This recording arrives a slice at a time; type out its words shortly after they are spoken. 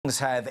meetings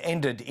have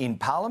ended in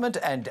Parliament,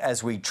 and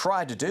as we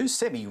try to do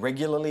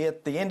semi-regularly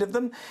at the end of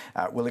them,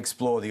 we'll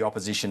explore the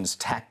opposition's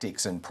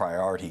tactics and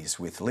priorities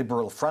with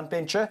Liberal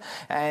frontbencher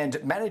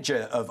and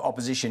manager of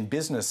opposition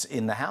business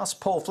in the House,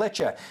 Paul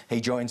Fletcher.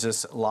 He joins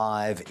us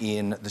live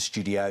in the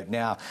studio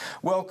now.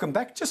 Welcome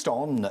back. Just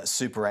on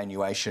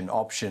superannuation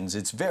options,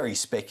 it's very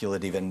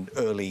speculative and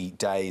early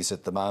days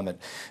at the moment,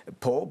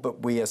 Paul,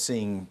 but we are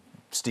seeing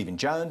Stephen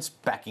Jones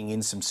backing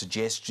in some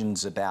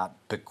suggestions about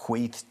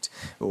bequeathed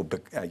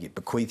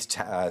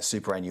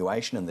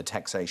superannuation and the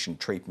taxation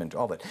treatment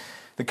of it.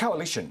 The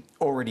Coalition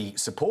already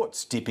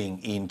supports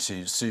dipping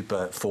into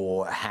super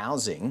for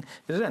housing.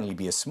 It'd only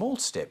be a small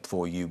step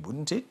for you,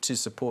 wouldn't it, to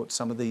support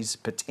some of these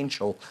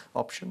potential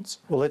options?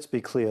 Well, let's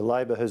be clear.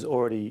 Labor has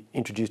already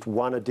introduced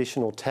one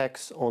additional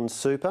tax on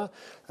super,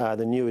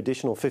 the new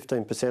additional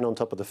 15% on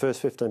top of the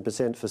first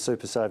 15% for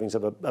super savings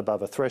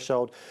above a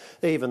threshold,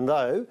 even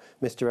though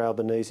Mr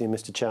Albanese and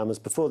Mr Chalmers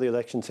before the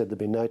election said there'd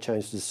be no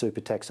change to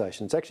super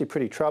taxation. It's actually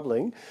pretty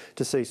troubling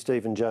to see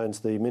Stephen Jones,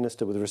 the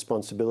Minister with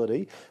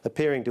responsibility,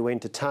 appearing to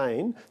entertain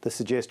the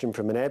suggestion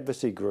from an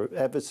advocacy group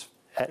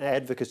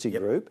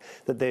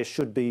that there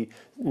should be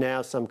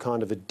now some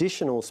kind of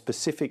additional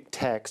specific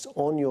tax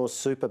on your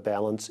super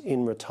balance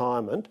in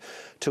retirement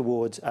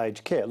towards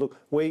aged care. Look,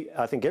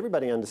 I think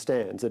everybody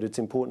understands that it's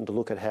important to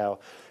look at how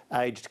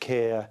aged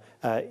care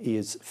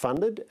is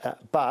funded,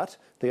 but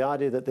the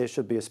idea that there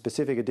should be a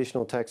specific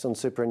additional tax on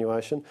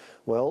superannuation,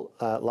 well,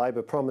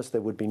 Labor promised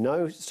there would be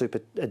no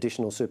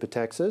additional super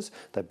taxes.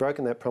 They've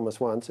broken that promise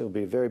once. It would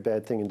be a very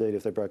bad thing indeed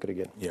if they broke it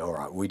again. Yeah, all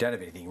right. We don't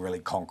have anything really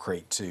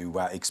concrete to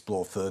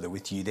explore further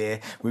with you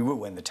there. We will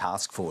when the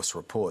task force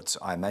reports,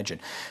 I imagine.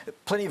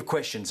 Plenty of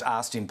questions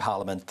asked in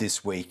Parliament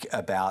this week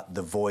about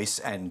the voice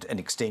and an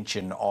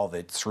extension of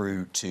it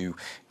through to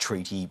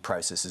treaty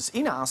processes.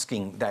 In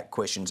asking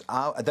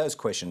those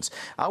questions,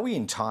 are we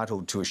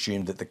entitled to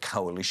assume that the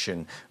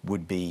Coalition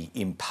would be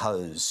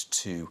imposed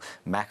to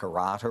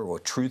Makarrata or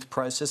truth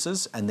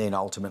processes and then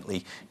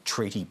ultimately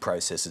treaty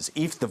processes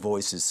if the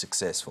voice is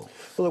successful?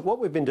 Well, look, what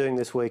we've been doing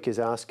this week is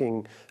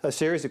asking a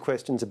series of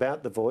questions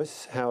about the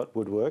voice, how it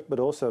would work, but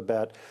also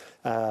about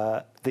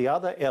the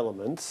other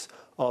elements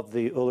of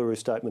the Uluru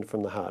Statement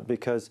from the Heart,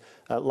 because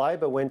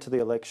Labor went to the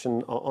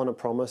election on a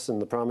promise,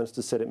 and the Prime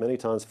Minister said it many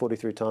times,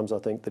 43 times I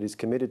think, that he's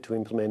committed to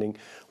implementing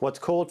what's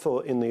called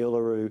for in the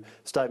Uluru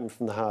Statement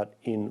from the Heart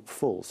in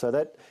full. So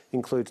that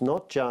includes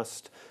not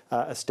just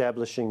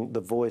establishing the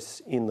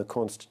voice in the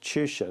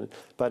Constitution,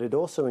 but it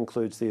also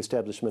includes the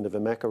establishment of a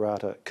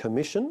Makarrata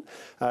Commission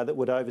that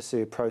would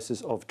oversee a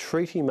process of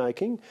treaty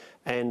making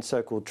and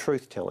so-called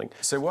truth-telling.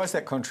 So why is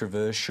that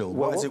controversial?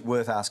 Why is it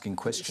worth asking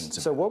questions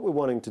about? So what we're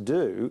wanting to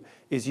do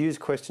is use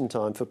question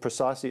time for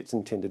precisely its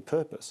intended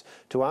purpose,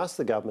 to ask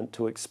the government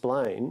to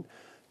explain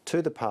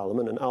to the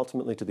Parliament and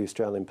ultimately to the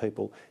Australian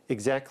people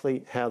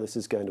exactly how this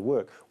is going to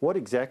work. What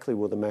exactly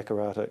will the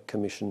Makarrata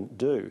Commission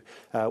do?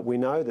 We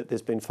know that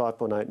there's been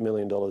 $5.8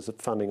 million of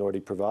funding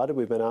already provided.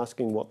 We've been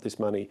asking what this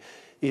money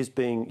is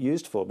being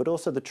used for, but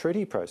also the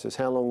treaty process.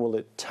 How long will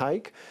it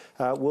take?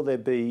 Will there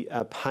be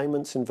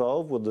payments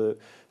involved? Will the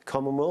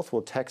Commonwealth,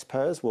 will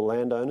taxpayers, will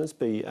landowners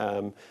be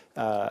on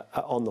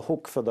the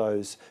hook for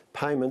those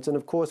payments? And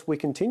of course, we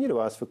continue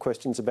to ask for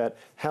questions about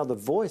how the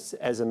voice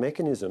as a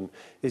mechanism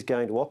is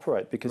going to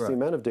operate, because the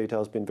amount of detail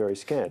has been very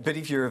scant. But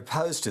if you're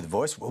opposed to the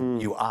voice, well,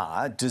 you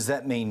are, does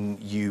that mean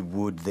you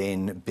would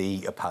then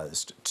be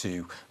opposed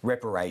to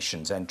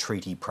reparations and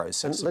treaty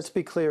processes? And let's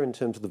be clear in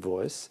terms of the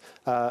voice.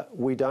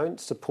 We don't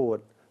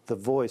support the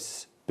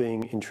voice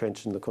being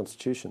entrenched in the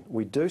Constitution.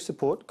 We do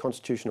support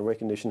constitutional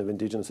recognition of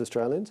Indigenous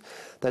Australians.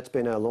 That's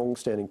been our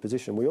long-standing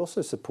position. We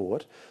also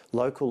support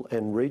local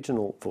and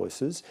regional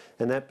voices,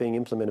 and that being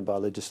implemented by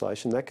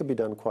legislation. That could be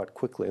done quite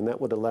quickly, and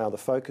that would allow the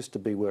focus to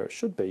be where it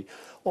should be,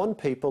 on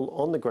people,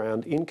 on the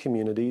ground, in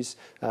communities,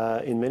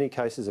 in many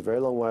cases a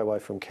very long way away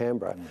from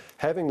Canberra,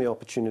 having the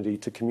opportunity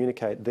to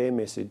communicate their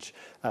message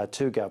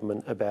to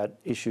government about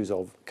issues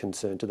of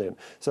concern to them.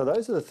 So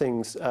those are the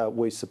things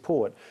we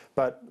support,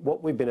 but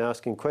what we've been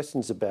asking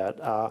questions about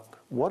are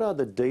what are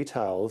the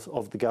details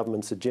of the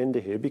government's agenda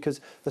here, because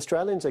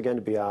Australians are going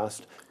to be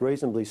asked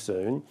reasonably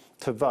soon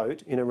to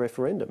vote in a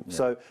referendum. Yeah.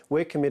 So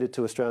we're committed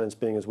to Australians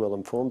being as well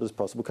informed as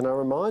possible. Can I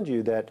remind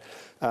you that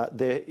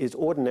there is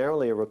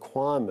ordinarily a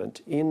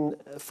requirement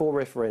for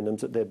referendums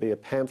that there be a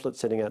pamphlet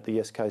setting out the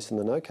yes case and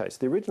the no case.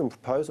 The original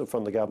proposal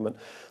from the government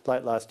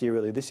late last year,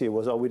 early this year,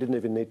 was, we didn't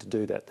even need to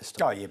do that this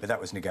time. Oh yeah, but that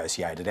was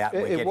negotiated out.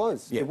 It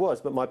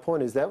was, but my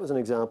point is that was an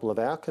example of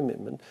our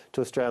commitment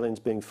to Australians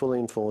being fully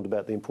informed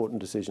about the important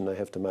decision they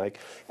have to make,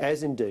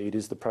 as indeed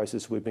is the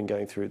process we've been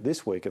going through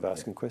this week of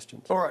asking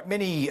questions. All right,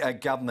 many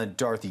Government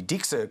Dorothy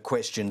Dixer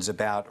questions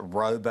about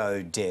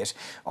robo-debt,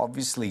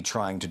 obviously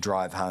trying to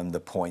drive home the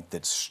point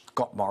that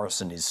Scott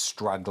Morrison is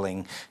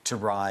struggling to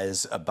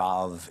rise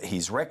above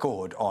his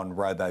record on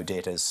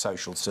robo-debt as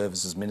Social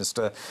Services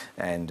Minister,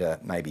 and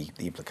maybe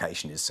the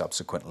implication is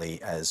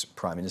subsequently as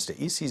Prime Minister.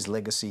 Is his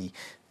legacy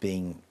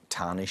being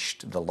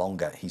tarnished the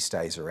longer he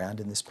stays around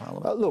in this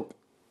Parliament? Look,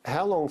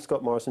 how long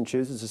Scott Morrison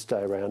chooses to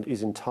stay around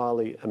is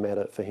entirely a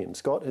matter for him.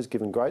 Scott has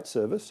given great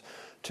service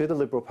to the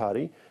Liberal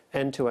Party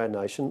and to our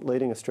nation,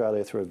 leading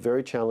Australia through a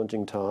very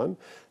challenging time.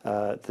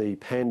 The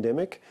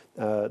pandemic,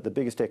 the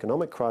biggest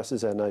economic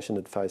crisis our nation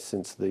had faced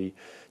since the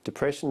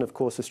Depression. Of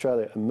course,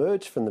 Australia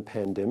emerged from the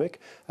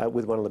pandemic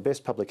with one of the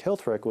best public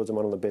health records and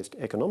one of the best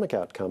economic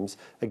outcomes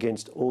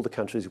against all the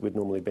countries we'd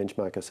normally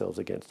benchmark ourselves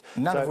against.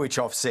 None of which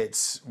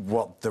offsets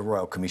what the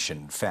Royal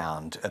Commission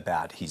found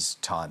about his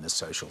time as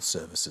Social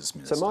Services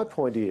Minister. So my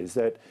point is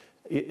that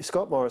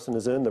Scott Morrison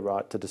has earned the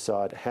right to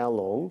decide how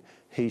long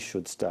he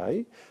should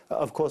stay.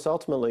 Of course,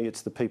 ultimately,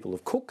 it's the people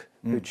of Cook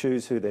who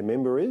choose who their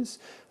member is.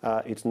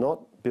 It's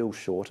not Bill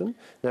Shorten.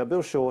 Now,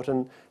 Bill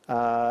Shorten,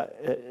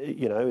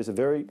 is a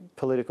very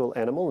political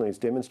animal, and he's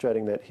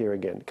demonstrating that here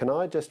again. Can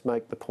I just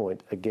make the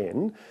point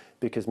again,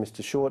 because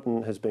Mr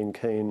Shorten has been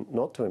keen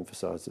not to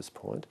emphasise this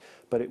point,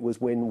 but it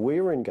was when we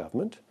were in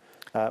government,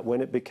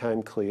 when it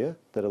became clear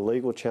that a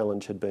legal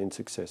challenge had been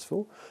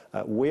successful,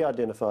 we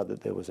identified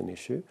that there was an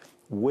issue.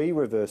 We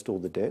reversed all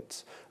the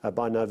debts.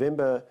 By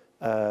November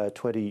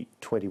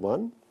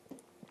 2021,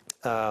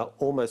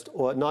 almost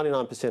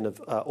 99% of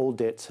all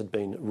debts had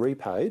been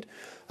repaid.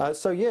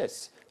 So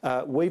yes,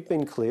 we've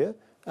been clear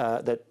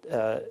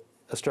that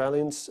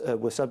Australians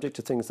were subject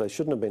to things they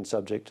shouldn't have been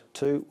subject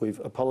to. We've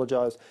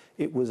apologised.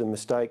 It was a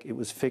mistake. It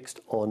was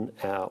fixed on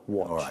our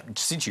watch. All right.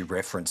 Since you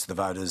referenced the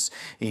voters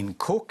in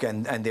Cook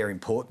and their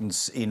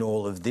importance in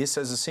all of this,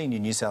 as a senior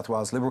New South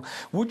Wales Liberal,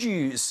 would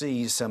you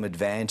see some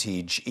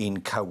advantage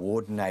in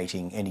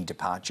coordinating any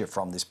departure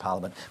from this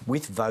parliament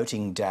with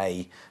voting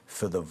day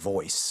for the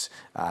Voice,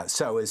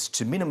 so as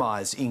to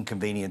minimise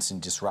inconvenience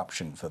and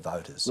disruption for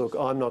voters? Look,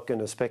 I'm not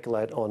going to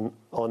speculate on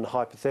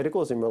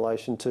hypotheticals in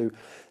relation to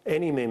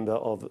any member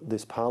of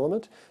this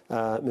parliament,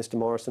 Mr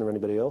Morrison or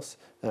anybody else.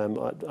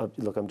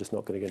 Look, I'm just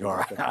not going to get into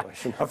that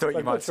speculation. I thought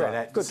you might say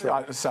that. Good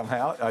try.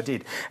 Somehow I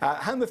did.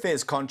 Home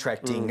Affairs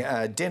Contracting,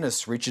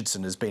 Dennis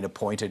Richardson has been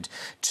appointed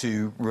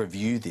to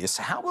review this.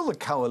 How will the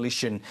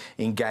coalition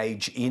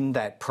engage in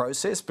that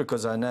process?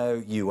 Because I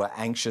know you were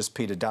anxious,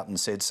 Peter Dutton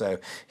said so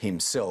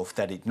himself,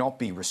 that it not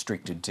be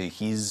restricted to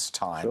his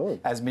time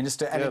as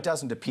minister, and it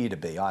doesn't appear to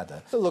be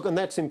either. Look, and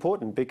that's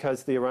important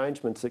because the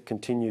arrangements that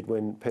continued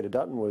when Peter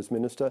Dutton was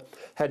minister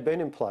had been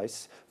in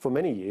place for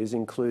many years,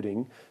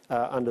 including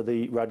under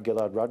the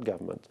Rudd-Gillard-Rudd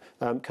government.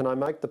 Can I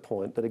make the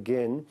point that,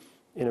 again,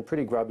 in a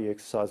pretty grubby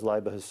exercise,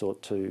 Labor has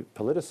sought to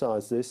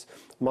politicise this.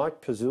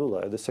 Mike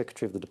Pizzullo, the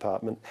Secretary of the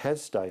Department,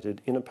 has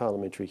stated in a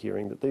parliamentary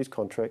hearing that these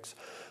contracts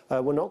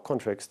were not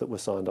contracts that were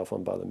signed off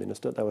on by the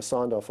Minister. They were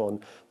signed off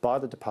on by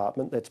the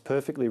Department. That's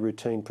perfectly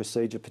routine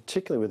procedure,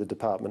 particularly with a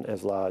department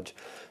as large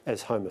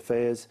as Home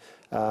Affairs.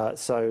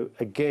 So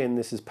again,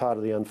 this is part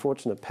of the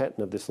unfortunate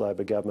pattern of this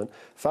Labor government,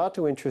 far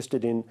too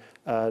interested in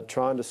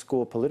trying to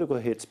score political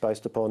hits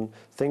based upon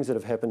things that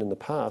have happened in the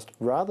past,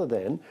 rather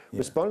than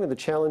responding to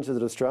the challenges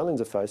that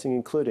Australians are facing,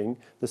 including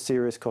the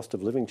serious cost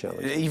of living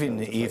challenge. Even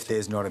if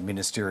there's not a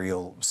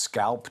ministerial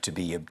scalp to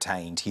be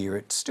obtained here,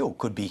 it still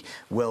could be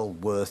well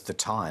worth the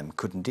time,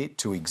 couldn't it,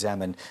 to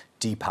examine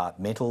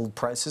departmental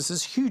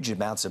processes? Huge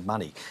amounts of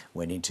money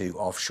went into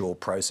offshore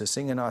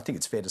processing, and I think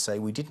it's fair to say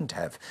we didn't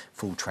have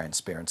full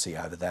transparency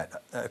over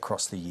that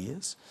across the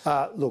years.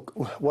 Look,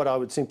 what I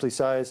would simply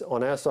say is,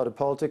 on our side of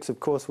politics, of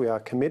course, we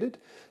are committed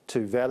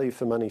to value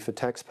for money for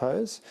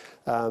taxpayers.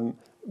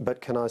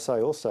 But can I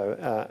say also,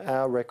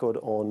 our record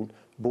on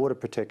border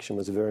protection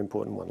was a very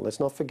important one. Let's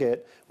not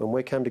forget, when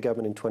we came to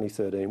government in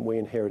 2013, we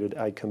inherited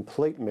a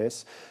complete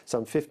mess,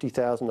 some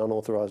 50,000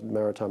 unauthorised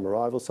maritime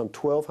arrivals, some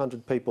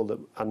 1,200 people that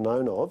are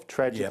known of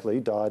tragically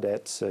died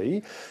at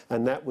sea,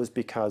 and that was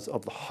because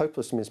of the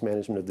hopeless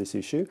mismanagement of this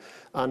issue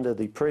under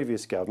the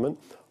previous government,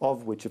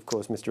 of which, of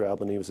course, Mr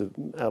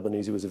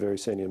Albanese was a very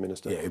senior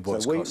minister. Yeah, it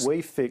was. So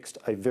we fixed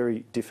a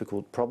very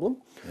difficult problem,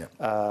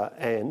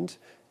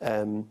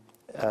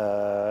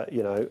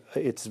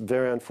 it's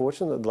very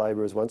unfortunate that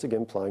Labor is once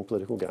again playing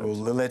political games. Well,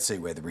 let's see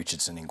where the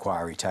Richardson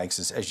inquiry takes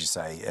us. As you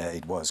say,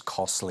 it was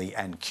costly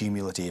and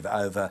cumulative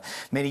over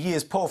many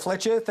years. Paul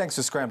Fletcher, thanks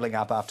for scrambling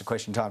up after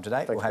question time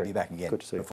today. We'll have you back again. Good to see you.